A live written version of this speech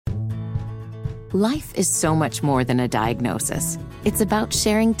Life is so much more than a diagnosis. It's about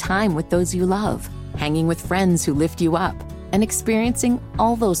sharing time with those you love, hanging with friends who lift you up, and experiencing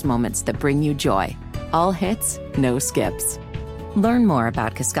all those moments that bring you joy. All hits, no skips. Learn more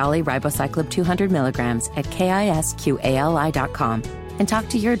about Kisqali Ribociclib 200 milligrams at KISQALI.com and talk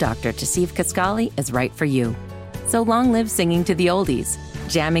to your doctor to see if Kisqali is right for you. So long live singing to the oldies,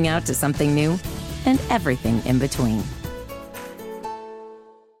 jamming out to something new, and everything in between.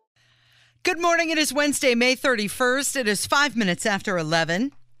 Good morning. It is Wednesday, May 31st. It is 5 minutes after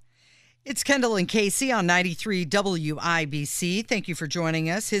 11. It's Kendall and Casey on 93 WIBC. Thank you for joining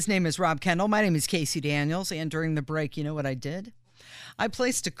us. His name is Rob Kendall. My name is Casey Daniels. And during the break, you know what I did? I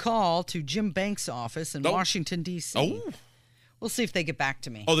placed a call to Jim Banks' office in Washington, D.C. Oh. We'll see if they get back to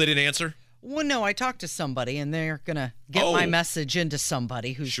me. Oh, they didn't answer? Well, no, I talked to somebody, and they're going to get my message into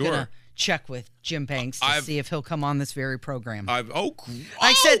somebody who's going to check with Jim Banks to see if he'll come on this very program. I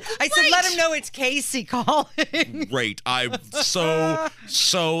said, let him know it's Casey calling. Great. I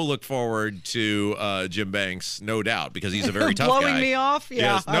so look forward to Jim Banks, no doubt, because he's a very tough guy. Blowing me off?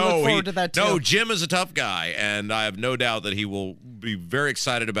 Yeah, yes. I look forward to that too. No, Jim is a tough guy, and I have no doubt that he will be very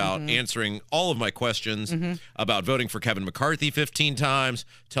excited about answering all of my questions about voting for Kevin McCarthy 15 times,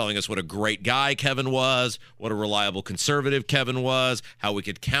 telling us what a great guy Kevin was, what a reliable conservative Kevin was, how we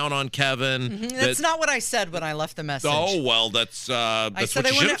could count on Kevin. That's not what I said when I left the message. Oh, well, that's what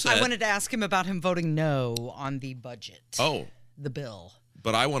you should have said. I wanted to ask him about him voting no on the budget. Oh. The bill.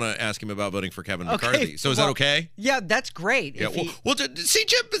 But I want to ask him about voting for Kevin McCarthy. So is that okay? Yeah, that's great. Yeah. Well, see,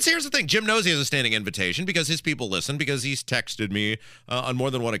 Jim, here's the thing. Jim knows he has a standing invitation because his people listen, because he's texted me on more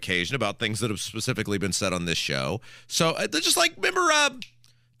than one occasion about things that have specifically been said on this show. So just like, remember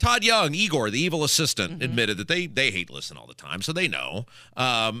Todd Young, Igor, the evil assistant, admitted that they hate listen all the time, so they know.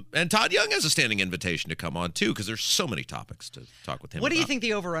 And Todd Young has a standing invitation to come on, too, because there's so many topics to talk with him about. What do you think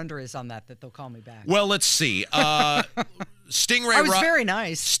the over-under is on that they'll call me back? Well, let's see. Stingray I was very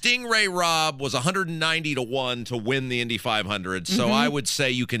nice. Stingray Rob was 190 to 1 to win the Indy 500. So I would say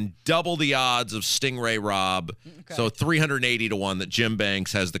you can double the odds of Stingray Rob. Okay. So 380 to 1 that Jim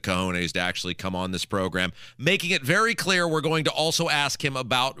Banks has the cojones to actually come on this program, making it very clear we're going to also ask him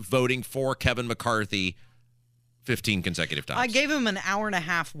about voting for Kevin McCarthy 15 consecutive times. I gave him an hour and a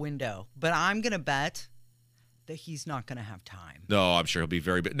half window, but I'm going to bet that he's not going to have time. No, I'm sure he'll be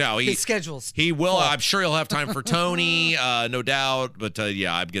very busy. No, his schedule's he will. full. I'm sure he'll have time for Tony, no doubt. But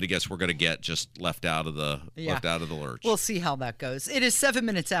yeah, I'm gonna guess we're gonna get just left out of the lurch. We'll see how that goes. It is 7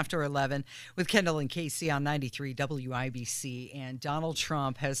 minutes after 11 with Kendall and Casey on 93 WIBC, and Donald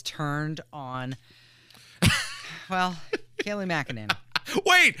Trump has turned on. Well, Kayleigh McEnany.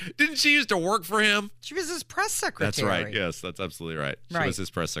 Wait, didn't she used to work for him? She was his press secretary. That's right. Yes, that's absolutely right. She was his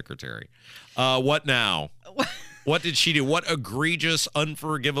press secretary. What now? What did she do? What egregious,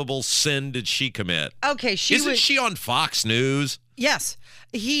 unforgivable sin did she commit? Okay, Isn't she on Fox News? Yes.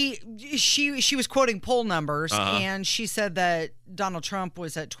 She was quoting poll numbers, and she said that Donald Trump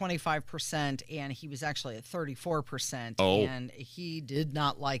was at 25%, and he was actually at 34%, and he did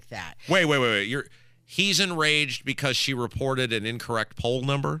not like that. Wait. He's enraged because she reported an incorrect poll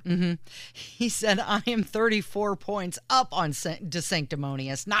number? Mm-hmm. He said, I am 34 points up on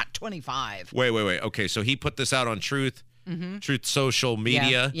DeSanctimonious, not 25. Wait. Okay, so he put this out on Truth social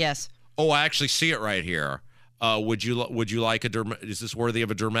media? Yeah. Yes. Oh, I actually see it right here. Would you like is this worthy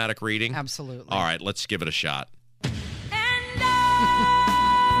of a dramatic reading? Absolutely. All right, let's give it a shot. This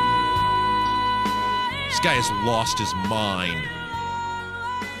guy has lost his mind.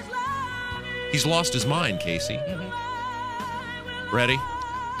 He's lost his mind, Casey. Ready?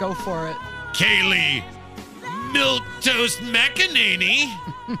 Go for it. Kayleigh Milquetoast McEnany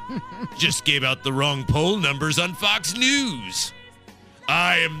just gave out the wrong poll numbers on Fox News.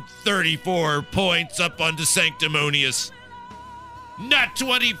 I am 34 points up on DeSanctimonious. Not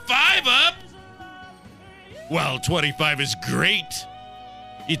 25 up. Well, 25 is great.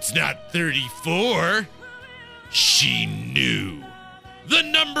 It's not 34. She knew. The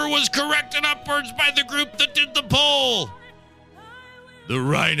number was corrected upwards by the group that did the poll. The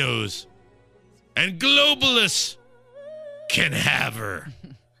rhinos and globalists can have her.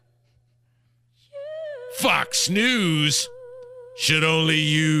 Fox News should only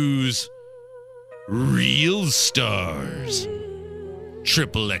use real stars.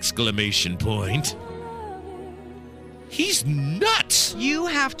 Triple exclamation point. He's nuts. You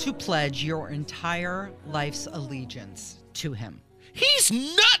have to pledge your entire life's allegiance to him. He's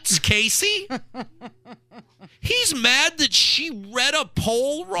nuts, Casey. He's mad that she read a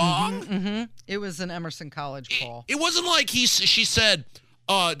poll wrong. It was an Emerson College poll. It wasn't like she said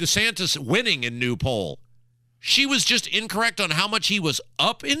DeSantis winning in new poll. She was just incorrect on how much he was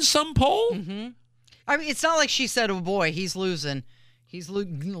up in some poll. I mean, it's not like she said, oh boy, he's losing. He's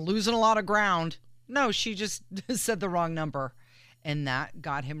losing a lot of ground. No, she just said the wrong number. And that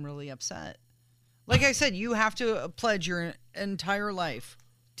got him really upset. Like I said, you have to pledge your entire life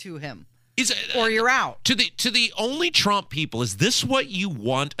to him. Or you're out. To the only Trump people, is this what you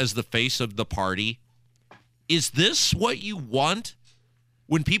want as the face of the party? Is this what you want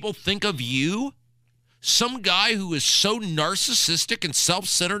when people think of you? Some guy who is so narcissistic and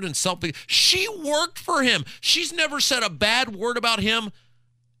self-centered and she worked for him. She's never said a bad word about him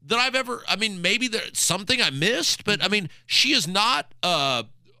that I've ever, I mean, maybe there's something I missed, but I mean, she is not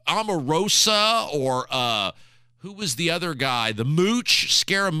Omarosa or who was the other guy, the Mooch,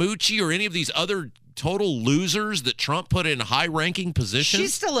 Scaramucci, or any of these other total losers that Trump put in high-ranking positions.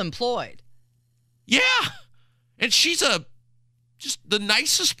 She's still employed. Yeah. And she's just the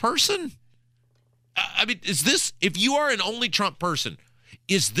nicest person. I mean, is this, if you are an only Trump person,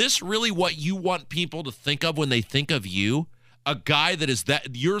 is this really what you want people to think of when they think of you? A guy that is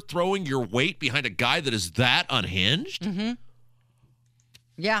that, you're throwing your weight behind a guy that is that unhinged? Mm-hmm.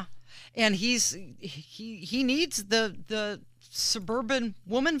 Yeah. And he needs the suburban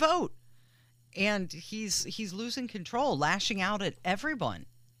woman vote. And he's losing control, lashing out at everyone.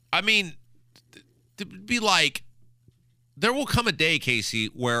 I mean, to be like, there will come a day, Casey,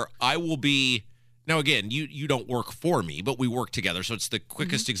 where I will be. Now, again, you don't work for me, but we work together. So it's the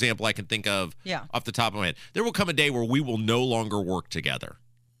quickest example I can think of off the top of my head. There will come a day where we will no longer work together.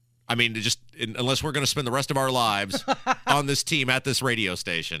 I mean, unless we're going to spend the rest of our lives on this team at this radio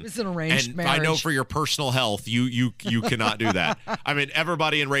station. It's an arranged marriage. I know for your personal health, you cannot do that. I mean,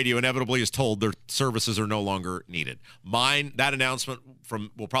 everybody in radio inevitably is told their services are no longer needed. That announcement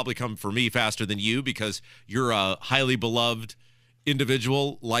will probably come for me faster than you because you're a highly beloved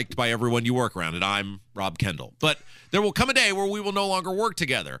individual liked by everyone you work around, and I'm Rob Kendall. But there will come a day where we will no longer work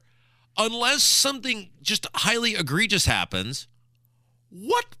together. Unless something just highly egregious happens,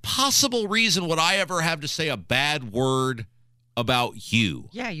 what possible reason would I ever have to say a bad word about you?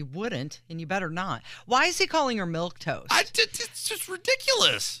 Yeah, you wouldn't, and you better not. Why is he calling her milquetoast? It's just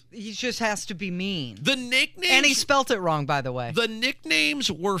ridiculous. He just has to be mean. The nicknames... And he spelt it wrong, by the way. The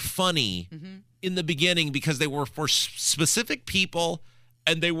nicknames were funny in the beginning because they were for specific people,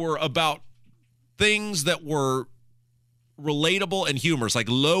 and they were about things that were relatable and humorous, like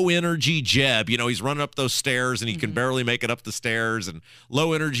Low Energy Jeb. You know, he's running up those stairs and he can barely make it up the stairs, and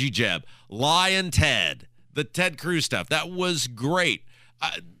Low Energy Jeb. Lion Ted, the Ted Cruz stuff. That was great.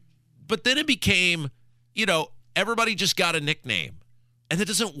 But then it became, everybody just got a nickname. And it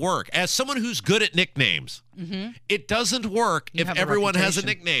doesn't work. As someone who's good at nicknames, it doesn't work if everyone has a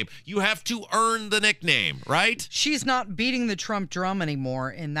nickname. You have to earn the nickname, right? She's not beating the Trump drum anymore,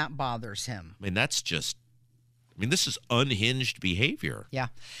 and that bothers him. I mean, this is unhinged behavior. Yeah.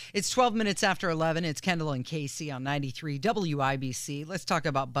 It's 12 minutes after 11. It's Kendall and Casey on 93 WIBC. Let's talk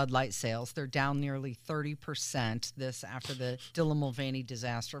about Bud Light sales. They're down nearly 30% this after the Dylan Mulvaney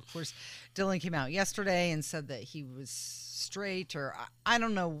disaster. Of course, Dylan came out yesterday and said that he was straight, or I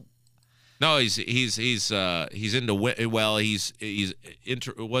don't know. No, he's into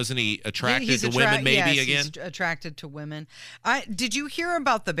wasn't he attracted to women maybe again? He's attracted to women. Did you hear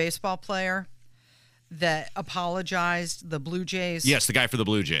about the baseball player that apologized, the Blue Jays? Yes, the guy for the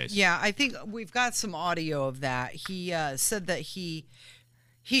Blue Jays. Yeah, I think we've got some audio of that. He said that he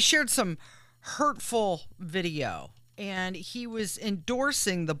shared some hurtful video, and he was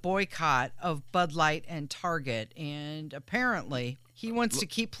endorsing the boycott of Bud Light and Target, and apparently he wants to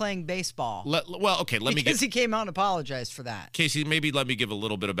keep playing baseball. Because he came out and apologized for that. Casey, maybe let me give a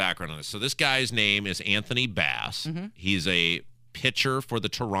little bit of background on this. So this guy's name is Anthony Bass. He's a pitcher for the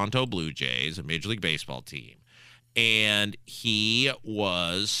Toronto Blue Jays, a Major League Baseball team. And he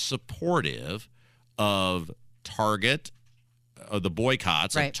was supportive of Target, the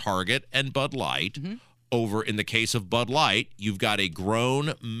boycotts of Target and Bud Light. Over in the case of Bud Light, you've got a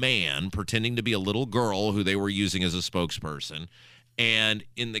grown man pretending to be a little girl who they were using as a spokesperson. And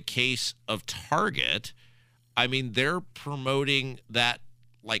in the case of Target, I mean, they're promoting that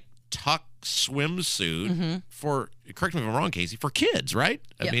like tuck swimsuit for, correct me if I'm wrong, Casey, for kids, right?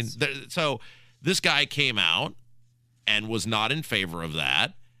 Yes. I mean, so this guy came out and was not in favor of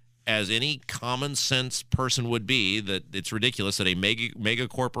that, as any common sense person would be, that it's ridiculous that a mega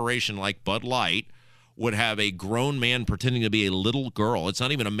corporation like Bud Light would have a grown man pretending to be a little girl. It's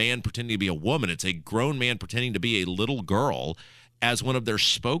not even a man pretending to be a woman. It's a grown man pretending to be a little girl as one of their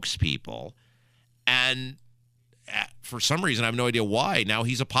spokespeople. And for some reason, I have no idea why, now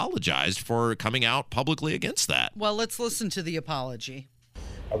he's apologized for coming out publicly against that. Well, let's listen to the apology.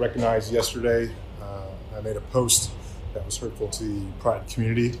 I recognized yesterday I made a post that was hurtful to the Pride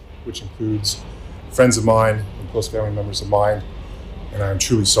community, which includes friends of mine and close family members of mine, and I'm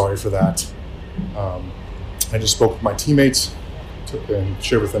truly sorry for that. I just spoke with my teammates and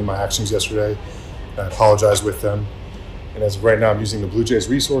shared with them my actions yesterday. I apologize with them. And as of right now, I'm using the Blue Jays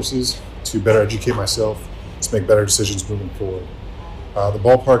resources to better educate myself, to make better decisions moving forward. The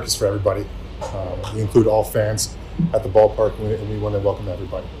ballpark is for everybody. We include all fans at the ballpark, and we want to welcome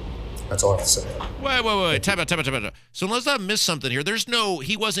everybody. That's all I have to say. Wait. Time out. So unless I missed something here,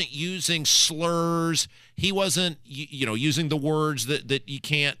 he wasn't using slurs. He wasn't, using the words that you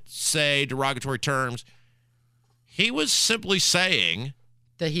can't say, derogatory terms. He was simply saying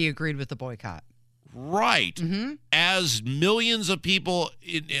that he agreed with the boycott. Right. Mm-hmm. As millions of people,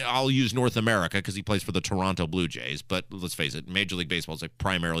 I'll use North America because he plays for the Toronto Blue Jays, but let's face it, Major League Baseball is a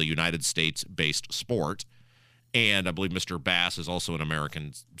primarily United States-based sport, and I believe Mr. Bass is also an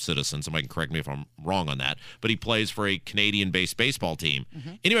American citizen. Somebody can correct me if I'm wrong on that, but he plays for a Canadian-based baseball team.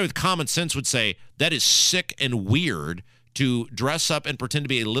 Mm-hmm. Anybody with common sense would say that is sick and weird to dress up and pretend to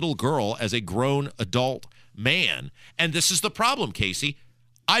be a little girl as a grown adult man, and this is the problem, Casey.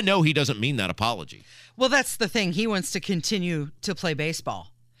 I know he doesn't mean that apology. Well, that's the thing. He wants to continue to play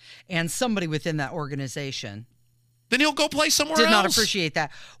baseball. And somebody within that organization then he'll go play somewhere else. Did not appreciate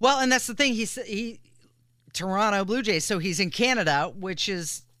that. Well, and that's the thing. He Toronto Blue Jays, so he's in Canada, which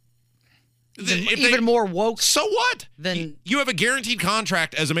is even more woke. So what? Than you have a guaranteed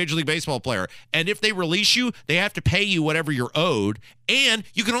contract as a Major League Baseball player, and if they release you, they have to pay you whatever you're owed, and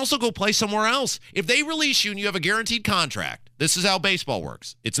you can also go play somewhere else. If they release you and you have a guaranteed contract, this is how baseball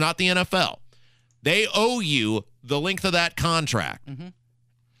works. It's not the NFL. They owe you the length of that contract. Mm-hmm.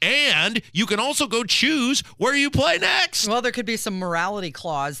 And you can also go choose where you play next. Well, there could be some morality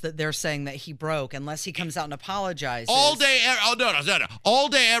clause that they're saying that he broke unless he comes out and apologizes. All day, no. All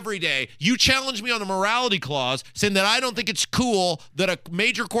day, every day, you challenge me on the morality clause saying that I don't think it's cool that a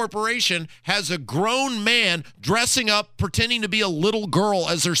major corporation has a grown man dressing up, pretending to be a little girl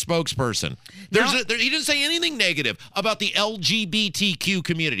as their spokesperson. He didn't say anything negative about the LGBTQ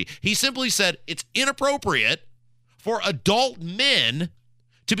community. He simply said it's inappropriate for adult men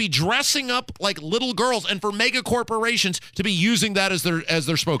to be dressing up like little girls and for mega corporations to be using that as their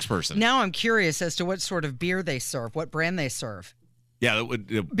spokesperson. Now I'm curious as to what sort of beer they serve, what brand they serve. Yeah, that would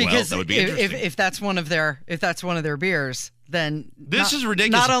be interesting. If that's one of their beers, then this is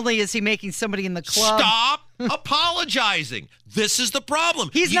ridiculous. Not only is he making somebody in the club stop apologizing. This is the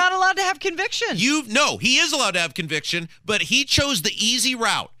problem. He's not allowed to have conviction. No, he is allowed to have conviction, but he chose the easy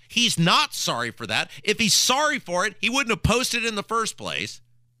route. He's not sorry for that. If he's sorry for it, he wouldn't have posted it in the first place.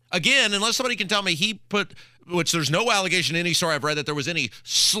 Again, unless somebody can tell me which there's no allegation in any story I've read that there was any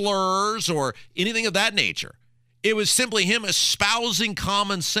slurs or anything of that nature. It was simply him espousing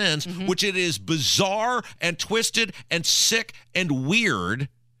common sense, mm-hmm. which it is bizarre and twisted and sick and weird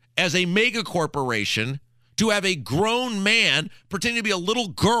as a mega corporation to have a grown man pretending to be a little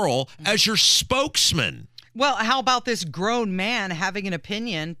girl as your spokesman. Well, how about this grown man having an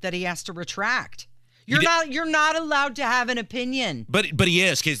opinion that he has to retract? You're not allowed to have an opinion. But he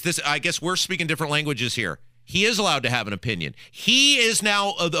is, because I guess we're speaking different languages here. He is allowed to have an opinion. He is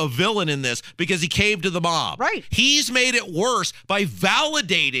now a villain in this because he caved to the mob. Right. He's made it worse by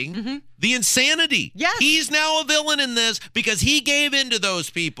validating mm-hmm. the insanity. Yes. He's now a villain in this because he gave in to those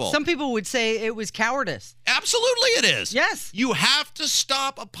people. Some people would say it was cowardice. Absolutely it is. Yes. You have to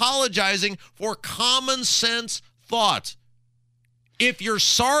stop apologizing for common sense thoughts. If you're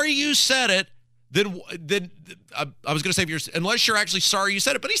sorry you said it, then I was going to say, unless you're actually sorry you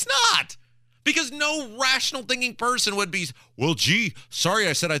said it, but he's not. Because no rational thinking person would be, well, gee, sorry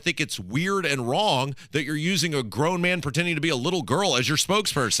I said I think it's weird and wrong that you're using a grown man pretending to be a little girl as your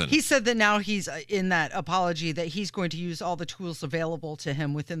spokesperson. He said that now he's in that apology that he's going to use all the tools available to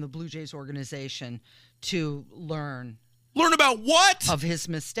him within the Blue Jays organization to learn. Learn about what? Of his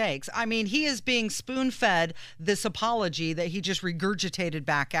mistakes. I mean, he is being spoon-fed this apology that he just regurgitated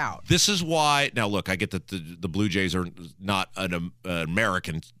back out. This is why, now look, I get that the Blue Jays are not an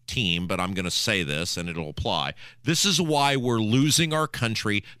American team, but I'm going to say this and it'll apply. This is why we're losing our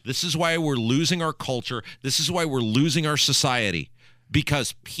country. This is why we're losing our culture. This is why we're losing our society.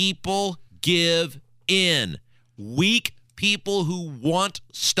 Because people give in. Weak people who want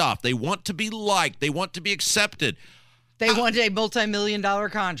stuff. They want to be liked. They want to be accepted. They want a multi-million-dollar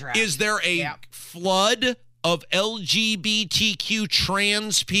contract. Is there a flood of LGBTQ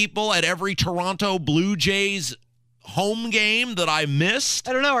trans people at every Toronto Blue Jays home game that I missed?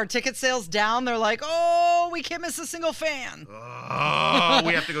 I don't know. Are ticket sales down? They're like, oh, we can't miss a single fan. Oh,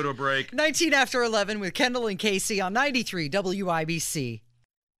 we have to go to a break. 19 after 11 with Kendall and Casey on 93 WIBC.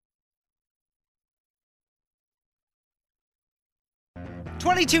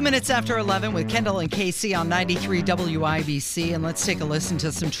 22 minutes after 11 with Kendall and Casey on 93 WIBC. And let's take a listen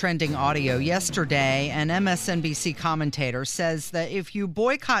to some trending audio. Yesterday, an MSNBC commentator says that if you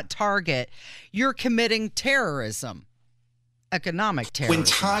boycott Target, you're committing terrorism, economic terrorism. When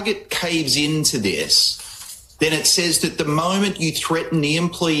Target caves into this, then it says that the moment you threaten the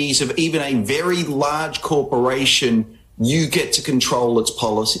employees of even a very large corporation, you get to control its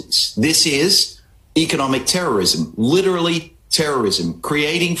policies. This is economic terrorism, literally terrorism,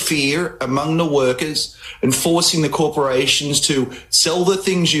 creating fear among the workers and forcing the corporations to sell the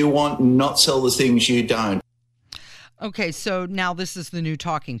things you want and not sell the things you don't. Okay, so now this is the new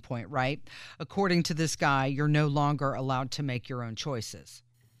talking point, right? According to this guy, you're no longer allowed to make your own choices.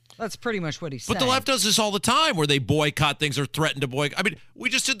 That's pretty much what he's saying. But the left does this all the time where they boycott things or threaten to boycott. I mean, we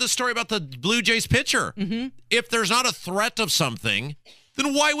just did the story about the Blue Jays pitcher. Mm-hmm. If there's not a threat of something,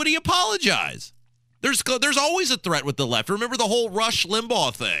 then why would he apologize? There's always a threat with the left. Remember the whole Rush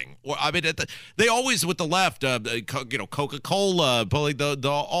Limbaugh thing? I mean, they always with the left, Coca-Cola pulling the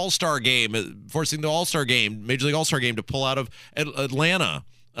All-Star game, forcing the All-Star game, Major League All-Star game to pull out of Atlanta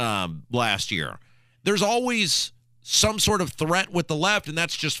last year. There's always some sort of threat with the left, and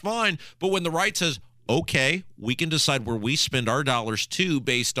that's just fine. But when the right says, okay, we can decide where we spend our dollars too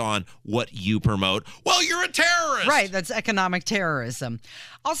based on what you promote, well, you're a terrorist. Right, that's economic terrorism.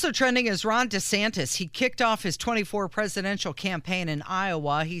 Also trending is Ron DeSantis. He kicked off his 24 presidential campaign in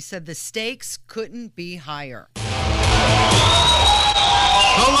Iowa. He said the stakes couldn't be higher.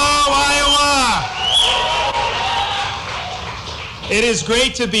 Hello, Iowa! It is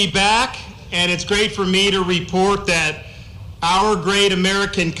great to be back, and it's great for me to report that our great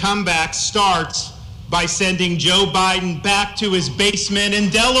American comeback starts by sending Joe Biden back to his basement in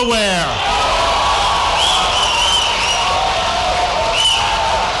Delaware.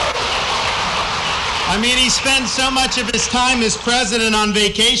 I mean, he spends so much of his time as president on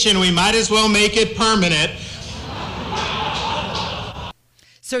vacation, we might as well make it permanent.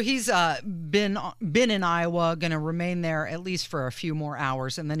 So he's been in Iowa, going to remain there at least for a few more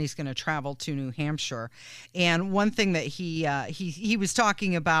hours, and then he's going to travel to New Hampshire. And one thing that he was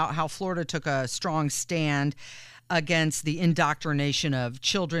talking about how Florida took a strong stand against the indoctrination of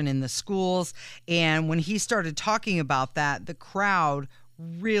children in the schools. And when he started talking about that, the crowd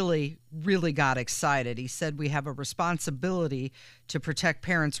really, really got excited. He said we have a responsibility to protect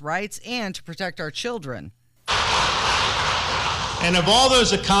parents' rights and to protect our children. And of all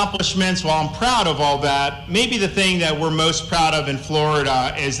those accomplishments, while I'm proud of all that, maybe the thing that we're most proud of in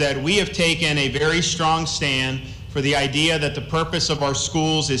Florida is that we have taken a very strong stand for the idea that the purpose of our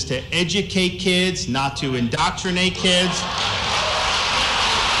schools is to educate kids, not to indoctrinate kids.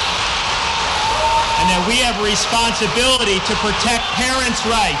 And that we have a responsibility to protect parents'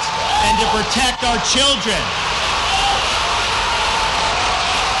 rights and to protect our children.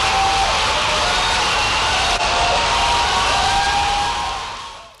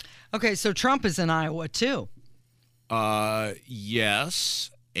 Okay, so Trump is in Iowa too.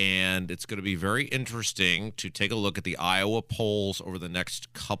 Yes, and it's going to be very interesting to take a look at the Iowa polls over the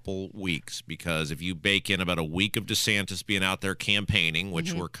next couple weeks, because if you bake in about a week of DeSantis being out there campaigning,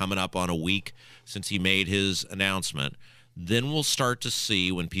 which we're coming up on a week since he made his announcement, then we'll start to see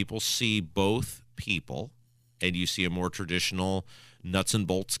when people see both people and you see a more traditional nuts and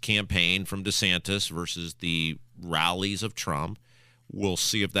bolts campaign from DeSantis versus the rallies of Trump. We'll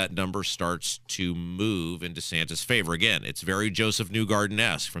see if that number starts to move in DeSantis' favor. Again, it's very Joseph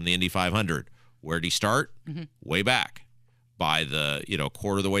Newgarden-esque from the Indy 500. Where'd he start? Way back. By the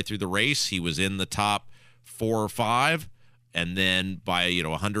quarter of the way through the race, he was in the top 4 or 5. And then by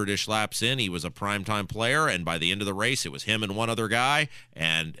 100-ish laps in, he was a primetime player. And by the end of the race, it was him and one other guy.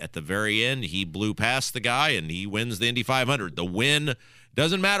 And at the very end, he blew past the guy, and he wins the Indy 500. The win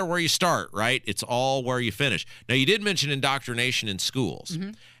doesn't matter where you start, right? It's all where you finish. Now, you did mention indoctrination in schools.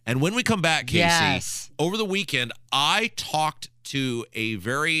 And when we come back, Casey, over the weekend, I talked to a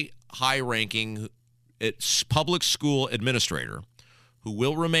very high-ranking public school administrator who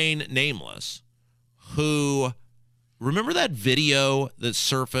will remain nameless, who, remember that video that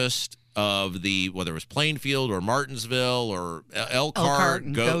surfaced of whether it was Plainfield or Martinsville or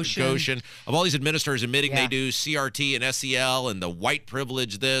Elkhart, Goshen, of all these administrators admitting they do CRT and SEL and the white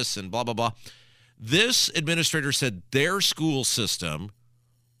privilege this and blah, blah, blah. This administrator said their school system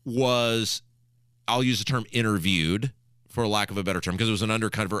was, I'll use the term interviewed, for lack of a better term, because it was an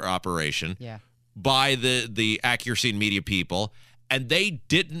undercover operation by the accuracy and media people, and they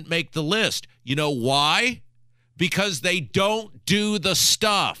didn't make the list. You know why? because they don't do the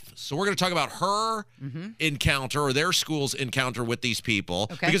stuff. So we're going to talk about her encounter, or their school's encounter with these people.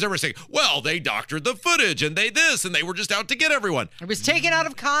 Okay. Because everyone's saying, well, they doctored the footage and they this, and they were just out to get everyone. It was taken out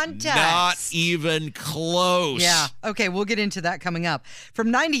of context. Not even close. Yeah. Okay, we'll get into that coming up.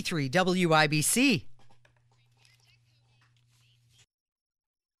 From 93 WIBC.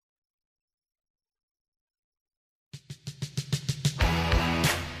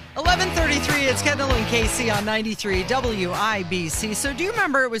 11:33. It's Kendall and Casey on 93 WIBC. So do you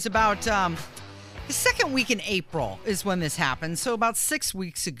remember it was about the second week in April is when this happened. So about 6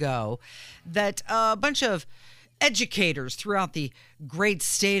 weeks ago that a bunch of educators throughout the great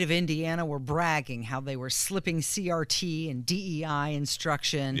state of Indiana were bragging how they were slipping CRT and DEI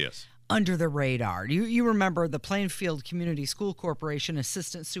instruction under the radar. You remember the Plainfield Community School Corporation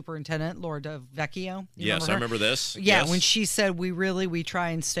Assistant Superintendent, Laura DeVecchio? Yes, I remember this. Yeah, yes. When she said, we try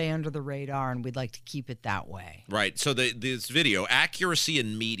and stay under the radar, and we'd like to keep it that way. Right. So this video, Accuracy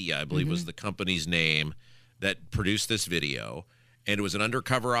in Media, I believe was the company's name that produced this video. And it was an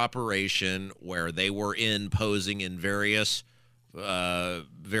undercover operation where they were posing in various formats.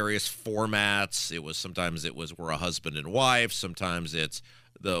 Sometimes we're a husband and wife. Sometimes it's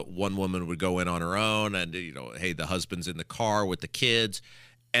the one woman would go in on her own, and hey, the husband's in the car with the kids,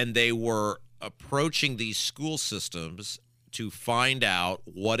 and they were approaching these school systems to find out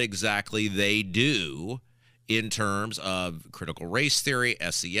what exactly they do in terms of critical race theory,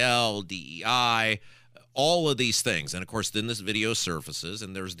 SEL, DEI, all of these things. And of course, then this video surfaces,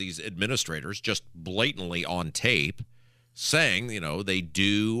 and there's these administrators just blatantly on tape saying, they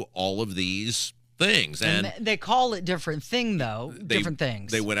do all of these things. And they call it different things.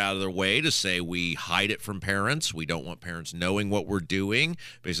 They went out of their way to say we hide it from parents. We don't want parents knowing what we're doing.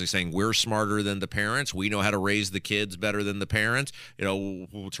 Basically saying we're smarter than the parents. We know how to raise the kids better than the parents.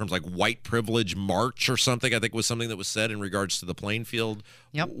 Terms like white privilege march or something, I think was something that was said in regards to the Plainfield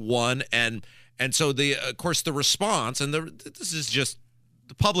one. And so of course the response, and this is just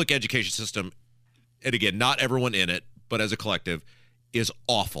the public education system, and again, not everyone in it, but as a collective, is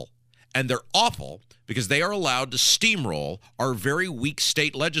awful. And they're awful because they are allowed to steamroll our very weak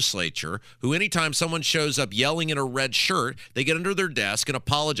state legislature, who anytime someone shows up yelling in a red shirt, they get under their desk and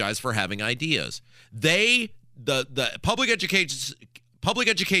apologize for having ideas. The public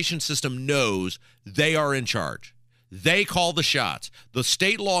education system knows they are in charge. They call the shots. The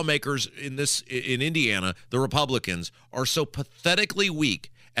state lawmakers in Indiana, the Republicans, are so pathetically weak.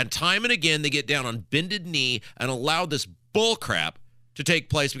 And time and again, they get down on bended knee and allow this bull crap to take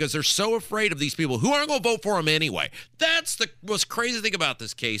place because they're so afraid of these people who aren't going to vote for them anyway. That's the most crazy thing about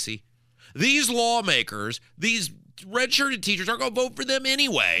this, Casey. These lawmakers, these red-shirted teachers aren't going to vote for them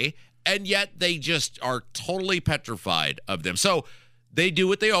anyway, and yet they just are totally petrified of them. So they do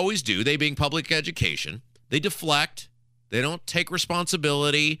what they always do, they being public education. They deflect. They don't take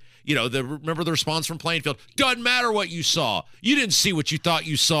responsibility. Remember the response from Plainfield? Doesn't matter what you saw. You didn't see what you thought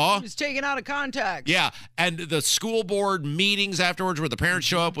you saw. It was taken out of context. Yeah, and the school board meetings afterwards where the parents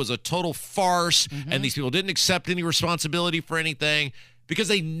show up was a total farce, and these people didn't accept any responsibility for anything because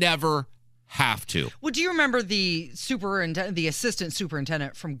they never have to. Well, do you remember the assistant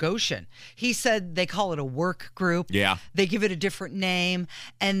superintendent from Goshen? He said they call it a work group. Yeah. They give it a different name.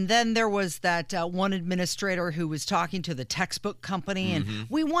 And then there was that one administrator who was talking to the textbook company, and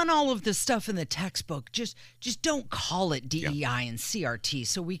we want all of this stuff in the textbook. Just don't call it DEI and CRT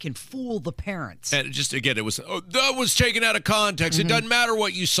so we can fool the parents. And just, again, it was, that was taken out of context. It doesn't matter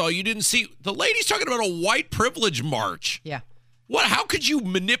what you saw. You didn't see. The lady's talking about a white privilege march. Yeah. What? How could you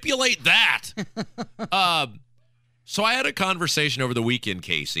manipulate that? So I had a conversation over the weekend,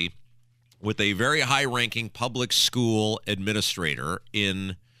 Casey, with a very high-ranking public school administrator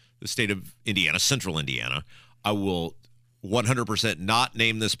in the state of Indiana, central Indiana. I will 100% not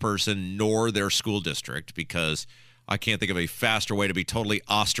name this person nor their school district because I can't think of a faster way to be totally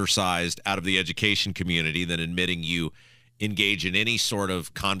ostracized out of the education community than admitting you engage in any sort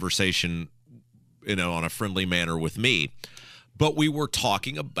of conversation, on a friendly manner with me. But we were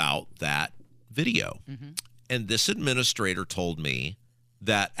talking about that video. And this administrator told me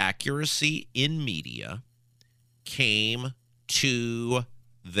that Accuracy in Media came to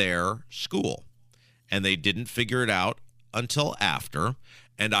their school. And they didn't figure it out until after.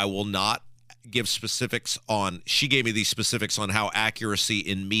 And I will not give specifics on, she gave me these specifics on how Accuracy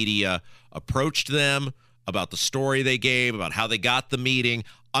in Media approached them, about the story they gave, about how they got the meeting.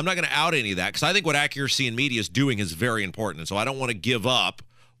 I'm not going to out any of that because I think what Accuracy in Media is doing is very important. And so I don't want to give up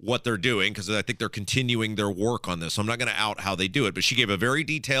what they're doing because I think they're continuing their work on this. So I'm not going to out how they do it. But she gave a very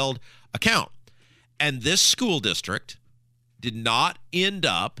detailed account. And this school district did not end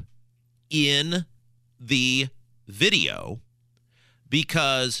up in the video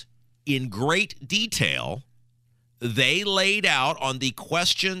because in great detail, they laid out on the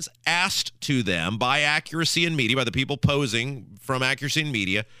questions asked to them by Accuracy and Media, by the people posing from Accuracy and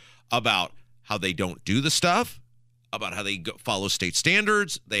Media, about how they don't do the stuff, about how they follow state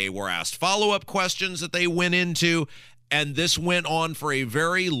standards. They were asked follow-up questions that they went into, and this went on for a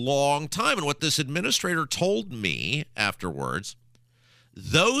very long time. And what this administrator told me afterwards,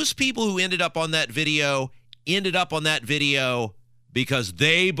 those people who ended up on that video because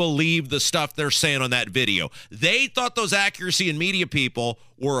they believe the stuff they're saying on that video. They thought those Accuracy and Media people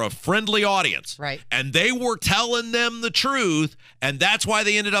were a friendly audience. Right. And they were telling them the truth, and that's why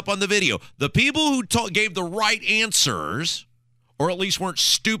they ended up on the video. The people who gave the right answers, or at least weren't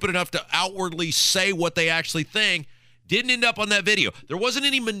stupid enough to outwardly say what they actually think, didn't end up on that video. There wasn't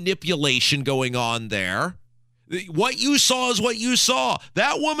any manipulation going on there. What you saw is what you saw.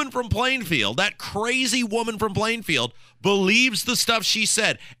 That woman from Plainfield, that crazy woman from Plainfield, believes the stuff she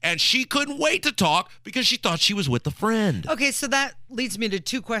said, and she couldn't wait to talk because she thought she was with a friend. Okay, so that leads me to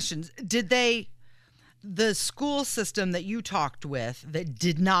two questions. The school system that you talked with that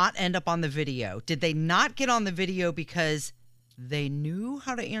did not end up on the video, did they not get on the video because they knew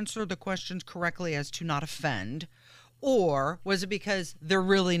how to answer the questions correctly as to not offend? Or was it because they're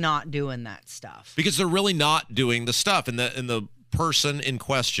really not doing that stuff? Because they're really not doing the stuff. And the person in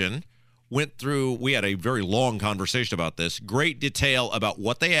question went through, we had a very long conversation about this, great detail about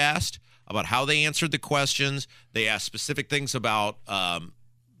what they asked, about how they answered the questions. They asked specific things about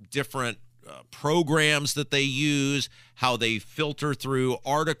different programs that they use, how they filter through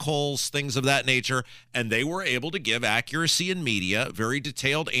articles, things of that nature, and they were able to give Accuracy and Media very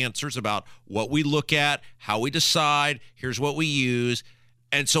detailed answers about what we look at, how we decide, here's what we use.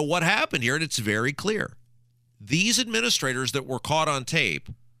 And so what happened here, and it's very clear, these administrators that were caught on tape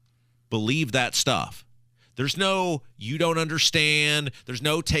believe that stuff. There's no, you don't understand, there's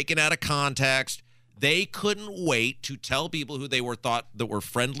no taken out of context. They couldn't wait to tell people who they thought that were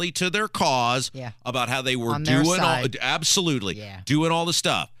friendly to their cause about how they were doing doing all the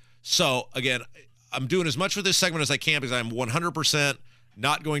stuff. So again, I'm doing as much for this segment as I can because I'm 100%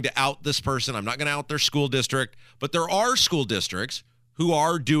 not going to out this person. I'm not going to out their school district, but there are school districts who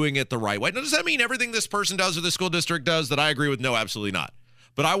are doing it the right way. Now, does that mean everything this person does or the school district does that I agree with? No, absolutely not.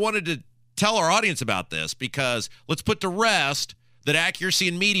 But I wanted to tell our audience about this because let's put to rest that Accuracy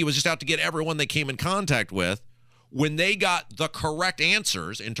and Media was just out to get everyone they came in contact with when they got the correct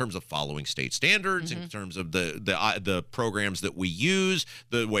answers in terms of following state standards, in terms of the programs that we use,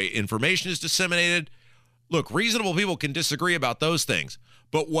 the way information is disseminated. Look, reasonable people can disagree about those things,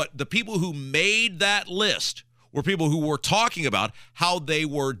 but what the people who made that list were people who were talking about how they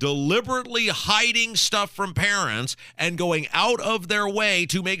were deliberately hiding stuff from parents and going out of their way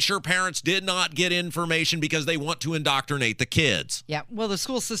to make sure parents did not get information because they want to indoctrinate the kids. Yeah, well, the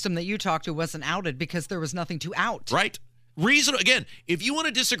school system that you talked to wasn't outed because there was nothing to out. Right. Again, if you want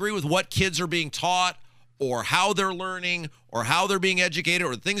to disagree with what kids are being taught or how they're learning or how they're being educated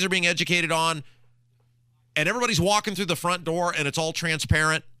or things they're being educated on, and everybody's walking through the front door and it's all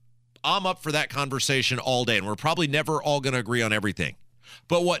transparent, I'm up for that conversation all day, and we're probably never all going to agree on everything.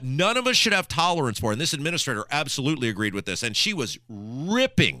 But what none of us should have tolerance for, and this administrator absolutely agreed with this, and she was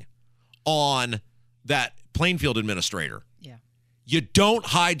ripping on that Plainfield administrator. Yeah. You don't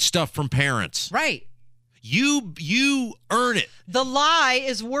hide stuff from parents. Right. You earn it. The lie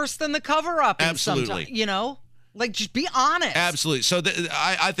is worse than the cover-up. Absolutely. Just be honest. Absolutely. So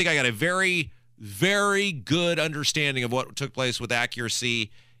I think I got a very, very good understanding of what took place with Accuracy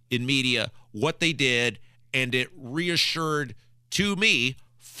in Media, what they did, and it reassured to me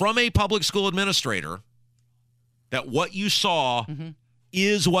from a public school administrator that what you saw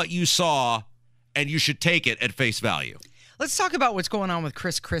is what you saw, and you should take it at face value. Let's talk about what's going on with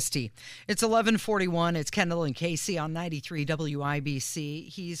Chris Christie. It's 11:41. It's Kendall and Casey on 93 WIBC.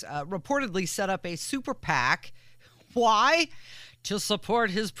 He's reportedly set up a super PAC. Why? To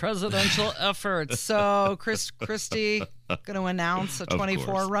support his presidential efforts. So Chris Christie going to announce a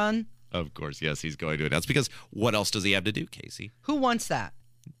 24 run? Of course, yes, he's going to announce. Because what else does he have to do, Casey? Who wants that?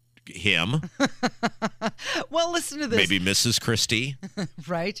 Him. Well, listen to this. Maybe Mrs. Christie.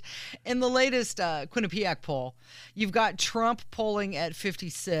 Right. In the latest Quinnipiac poll, you've got Trump polling at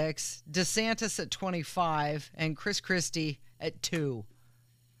 56, DeSantis at 25, and Chris Christie at 2.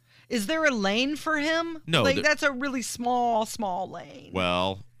 Is there a lane for him? No. That's a really small lane.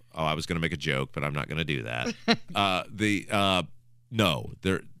 Well, I was going to make a joke, but I'm not going to do that.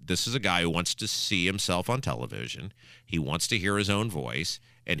 This is a guy who wants to see himself on television. He wants to hear his own voice,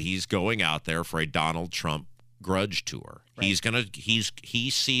 and he's going out there for a Donald Trump grudge tour. Right. He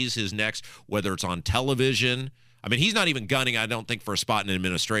sees his next, whether it's on television, I mean, he's not even gunning, I don't think, for a spot in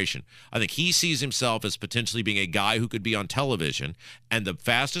administration. I think he sees himself as potentially being a guy who could be on television. And the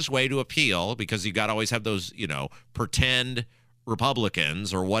fastest way to appeal, because you got to always have those, pretend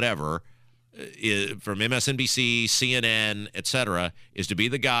Republicans or whatever, from MSNBC, CNN, et cetera, is to be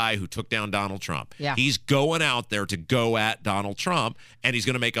the guy who took down Donald Trump. Yeah. He's going out there to go at Donald Trump, and he's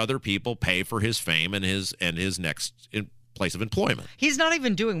going to make other people pay for his fame and his next place of employment. He's not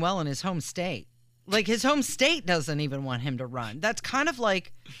even doing well in his home state. Like, his home state doesn't even want him to run. That's kind of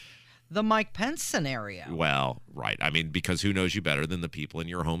like the Mike Pence scenario. Well, right. I mean, because who knows you better than the people in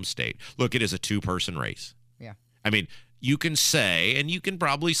your home state? Look, it is a two-person race. Yeah. I mean, you can say, and you can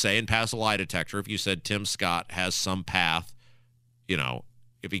probably say and pass a lie detector if you said Tim Scott has some path,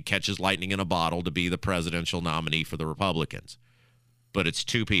 if he catches lightning in a bottle, to be the presidential nominee for the Republicans. But it's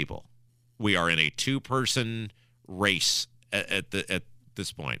two people. We are in a two-person race at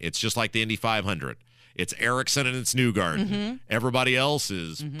this point. It's just like the Indy 500. It's Erickson and it's Newgarden. Mm-hmm. Everybody else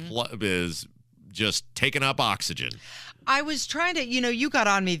is just taking up oxygen. I was trying to, you got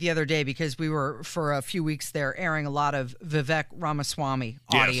on me the other day because we were, for a few weeks there, airing a lot of Vivek Ramaswamy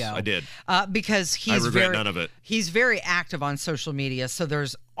audio. Yes, I did. Because I regret none of it. He's very active on social media, so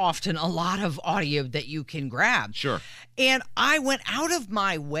there's often a lot of audio that you can grab. Sure. And I went out of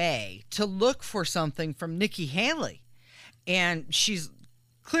my way to look for something from Nikki Haley. And she's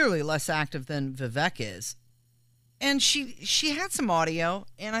clearly less active than Vivek is. And she had some audio,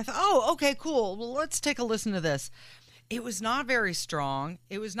 and I thought, oh, okay, cool. Well, let's take a listen to this. It was not very strong.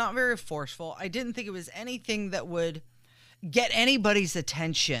 It was not very forceful. I didn't think it was anything that would get anybody's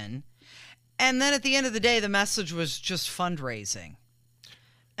attention. And then at the end of the day, the message was just fundraising.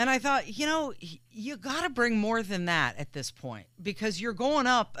 And I thought, you got to bring more than that at this point, because you're going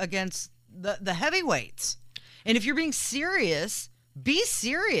up against the heavyweights. And if you're being serious, be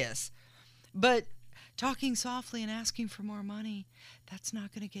serious. But talking softly and asking for more money, that's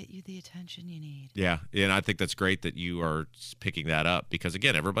not going to get you the attention you need. Yeah, and I think that's great that you are picking that up, because,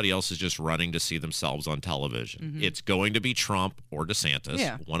 again, everybody else is just running to see themselves on television. Mm-hmm. It's going to be Trump or DeSantis.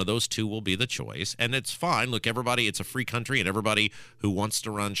 Yeah. One of those two will be the choice, and it's fine. Look, everybody, it's a free country, and everybody who wants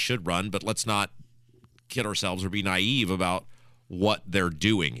to run should run, but let's not kid ourselves or be naive about what they're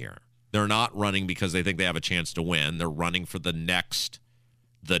doing here. They're not running because they think they have a chance to win. They're running for the next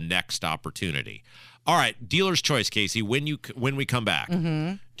opportunity. All right, dealer's choice, Casey. When we come back,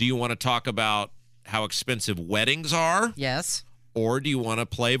 mm-hmm. Do you want to talk about how expensive weddings are? Yes. Or do you want to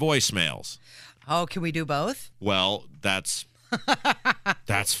play voicemails? Oh, can we do both? Well, that's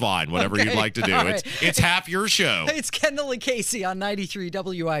fine. Whatever Okay, you'd like to do. right. It's half your show. It's Kendall and Casey on 93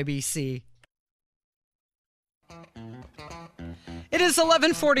 WIBC. It is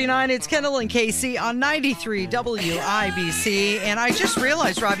 11:49. It's Kendall and Casey on 93 WIBC. And I just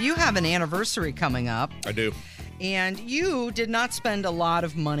realized, Rob, you have an anniversary coming up. I do. And you did not spend a lot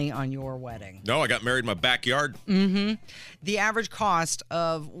of money on your wedding. No, I got married in my backyard. Mm-hmm. The average cost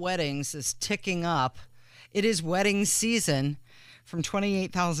of weddings is ticking up. It is wedding season, from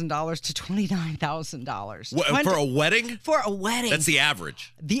 $28,000 to $29,000. For a wedding? For a wedding. That's the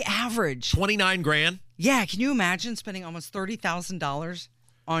average. The average. $29,000? Yeah, can you imagine spending almost $30,000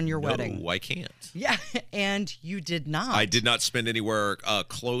 on your wedding? No, I can't. Yeah, and you did not. I did not spend anywhere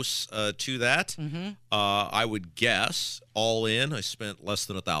close to that. Mm-hmm. I would guess, all in, I spent less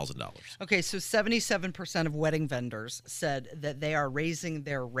than $1,000. Okay, so 77% of wedding vendors said that they are raising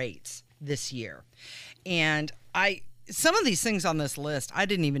their rates this year. And some of these things on this list, I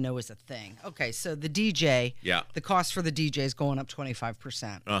didn't even know was a thing. Okay, so the DJ, the cost for the DJ is going up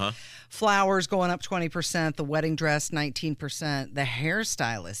 25%. Uh-huh. Flowers going up 20%, the wedding dress 19%, the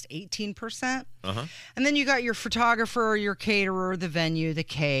hairstylist 18%. Uh-huh. And then you got your photographer, your caterer, the venue, the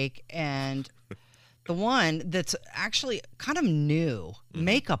cake, and the one that's actually kind of new,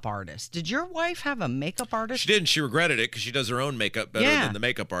 makeup artist. Did your wife have a makeup artist? She didn't. She regretted it because she does her own makeup better than the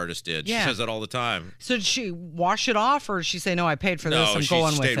makeup artist did. Yeah. She says that all the time. So did she wash it off, or did she say, no, I paid for this, I'm going with it? No,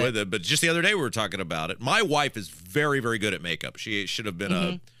 she stayed with it. But just the other day we were talking about it. My wife is very, very good at makeup. She should have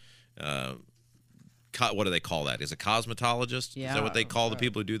been what do they call that? Is a cosmetologist? Yeah. Is that what they call the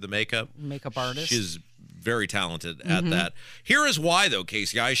people who do the makeup? Makeup artist. She's very talented at that. Here is why, though,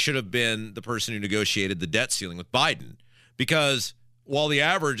 Casey. I should have been the person who negotiated the debt ceiling with Biden, because while the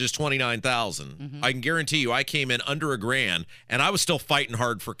average is $29,000, I can guarantee you I came in under $1,000, and I was still fighting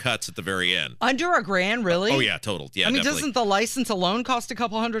hard for cuts at the very end. Under $1,000, really? Oh yeah, total. Yeah, I mean, definitely. doesn't the license alone cost a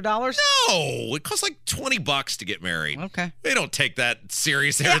couple $100? No, it costs like $20 to get married. Okay. They don't take that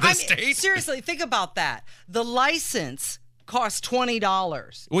serious here in the state. Seriously, think about that. The license costs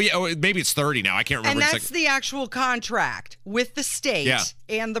 $20. Well, yeah, maybe it's 30 now. I can't remember. And that's the actual contract with the state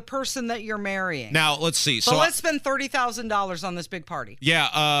and the person that you're marrying. Now, let's see. So let's spend $30,000 on this big party.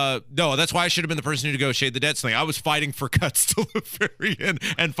 Yeah, no, that's why I should have been the person who negotiated the debt ceiling. I was fighting for cuts till the very end.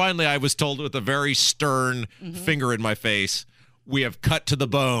 And finally, I was told with a very stern finger in my face, we have cut to the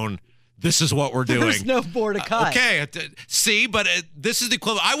bone. This is what we're doing. There's no more to cut. Okay, see, but this is the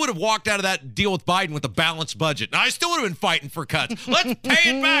equivalent. I would have walked out of that deal with Biden with a balanced budget. And I still would have been fighting for cuts. Let's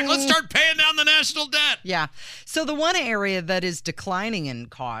pay it back. Let's start paying down the national debt. Yeah. So the one area that is declining in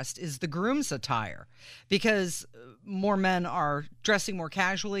cost is the groom's attire, because more men are dressing more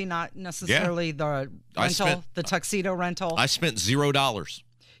casually, not necessarily the rental, the tuxedo rental. I spent $0.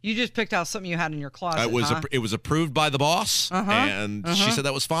 You just picked out something you had in your closet. It was approved by the boss, and she said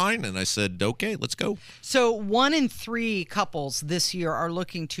that was fine, and I said, okay, let's go. So 1 in 3 couples this year are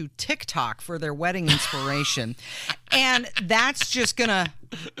looking to TikTok for their wedding inspiration, and that's just gonna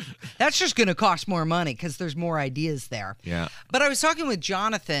cost more money because there's more ideas there. Yeah. But I was talking with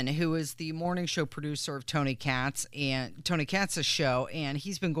Jonathan, who is the morning show producer of Tony Katz and Tony Katz's show, and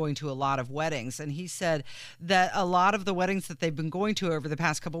he's been going to a lot of weddings, and he said that a lot of the weddings that they've been going to over the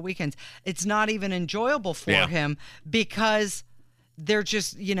past couple weekends, it's not even enjoyable for him because they're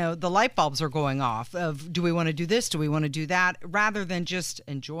just, the light bulbs are going off of, do we want to do this? Do we want to do that? Rather than just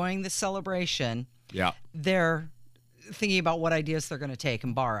enjoying the celebration, they're thinking about what ideas they're going to take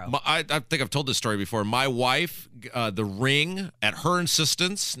and borrow. I think I've told this story before. My wife, the ring, at her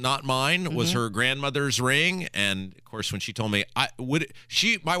insistence, not mine, was her grandmother's ring. And of course, when she told me,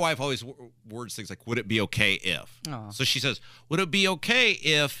 my wife always words things like, would it be okay if? So she says, would it be okay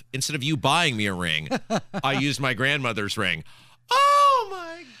if instead of you buying me a ring, I used my grandmother's ring? Oh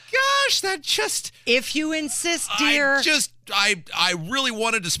my gosh, that just... If you insist, dear. I really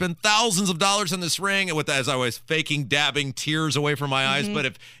wanted to spend thousands of dollars on this ring, as I was faking dabbing tears away from my eyes.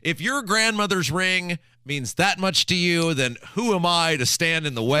 But if your grandmother's ring means that much to you, then who am I to stand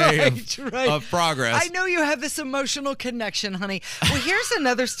in the way of progress? I know you have this emotional connection, honey. Well, here's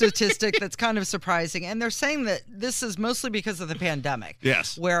another statistic that's kind of surprising, and they're saying that this is mostly because of the pandemic.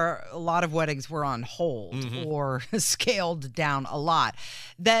 Yes. Where a lot of weddings were on hold or scaled down a lot.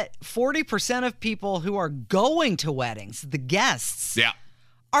 That 40% of people who are going to weddings, the guests,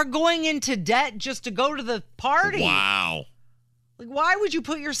 are going into debt just to go to the party. Wow. Like, why would you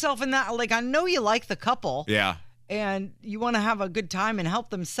put yourself in that? Like, I know you like the couple. Yeah. And you want to have a good time and help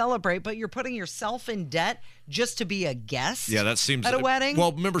them celebrate, but you're putting yourself in debt just to be a guest. Yeah, that seems at a wedding.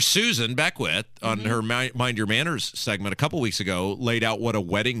 Well, remember Susan Beckwith on her Mind Your Manners segment a couple weeks ago laid out what a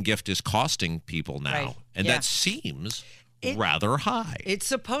wedding gift is costing people now. Right. And that seems rather high. It's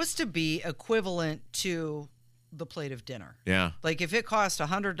supposed to be equivalent to the plate of dinner. Yeah. Like if it costs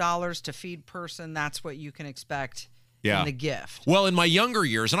 $100 to feed person, that's what you can expect in the gift. Well, in my younger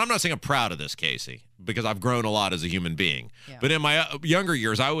years, and I'm not saying I'm proud of this, Casey, because I've grown a lot as a human being. Yeah. But in my younger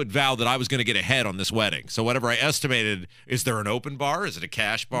years, I would vow that I was going to get ahead on this wedding. So whatever I estimated, is there an open bar? Is it a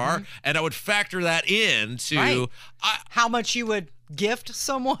cash bar? And I would factor that into how much you would gift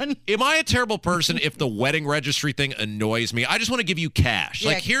someone. Am I a terrible person if the wedding registry thing annoys me? I just want to give you cash.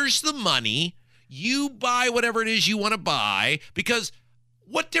 Like, here's the money. You buy whatever it is you want to buy, because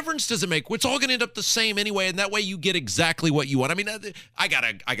what difference does it make? It's all going to end up the same anyway, and that way you get exactly what you want. I mean, I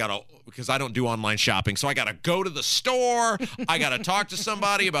gotta, because I don't do online shopping, so I gotta go to the store. I gotta talk to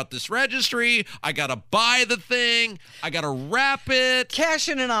somebody about this registry. I gotta buy the thing. I gotta wrap it. Cash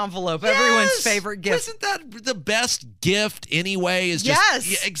in an envelope. Yes! Everyone's favorite gift. Isn't that the best gift anyway? Is just,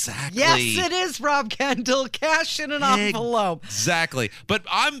 yes, exactly. Yes, it is, Rob Kendall. Cash in an envelope. Exactly. But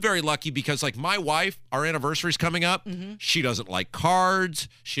I'm very lucky because, like, my wife, our anniversary's coming up. She doesn't like cards.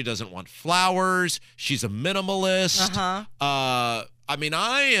 She doesn't want flowers. She's a minimalist. I mean,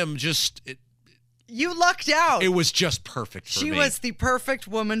 I am just... You lucked out. It was just perfect for me. She was the perfect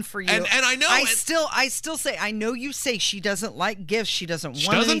woman for you. And I know... I still say, I know you say she doesn't like gifts. She doesn't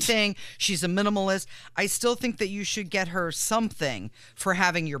want anything. She's a minimalist. I still think that you should get her something for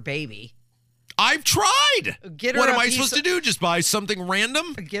having your baby. I've tried. What am I supposed to do? Just buy something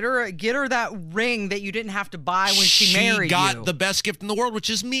random? Get her that ring that you didn't have to buy when she married you. She got the best gift in the world, which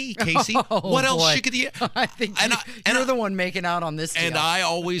is me, Casey. What else she could get? I think you're the one making out on this deal. And I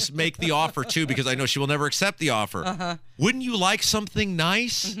always make the offer, too, because I know she will never accept the offer. Wouldn't you like something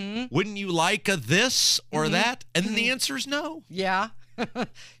nice? Wouldn't you like a this or that? And then the answer is no. Yeah.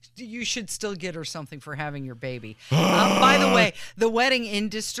 You should still get her something for having your baby. By the way, the wedding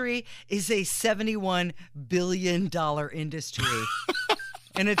industry is a $71 billion industry.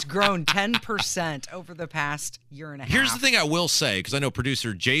 And it's grown 10% over the past year and a half. Here's the thing I will say, because I know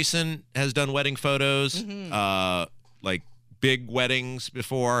producer Jason has done wedding photos. Like big weddings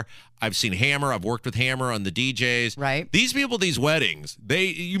before. I've seen Hammer. I've worked with Hammer on the DJs. Right. These people, these weddings,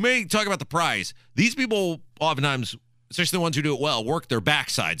 you may talk about the price. These people oftentimes, especially the ones who do it well, work their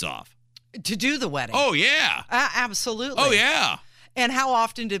backsides off. To do the wedding. Oh, yeah. Absolutely. Oh, yeah. And how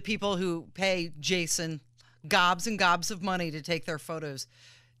often do people who pay Jason gobs and gobs of money to take their photos,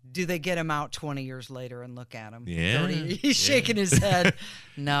 do they get them out 20 years later and look at them? Yeah. He's shaking his head.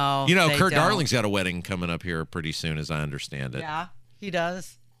 No, You know, they Kurt don't. Darling's got a wedding coming up here pretty soon, as I understand it. Yeah, he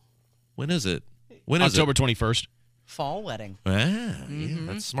does. When is it? When is October it? 21st. Fall wedding. Yeah,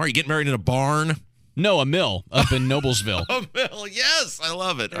 that's smart. You getting married in a barn? No, a mill up in Noblesville. Oh, Bill, yes, I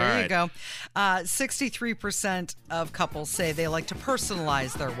love it. There All you right. go. 63% of couples say they like to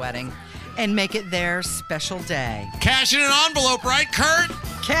personalize their wedding and make it their special day. Cash in an envelope, right, Kurt?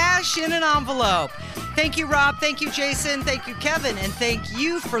 Cash in an envelope. Thank you, Rob. Thank you, Jason. Thank you, Kevin. And thank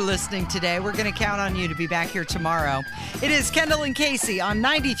you for listening today. We're going to count on you to be back here tomorrow. It is Kendall and Casey on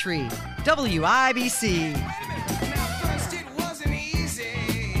 93 WIBC.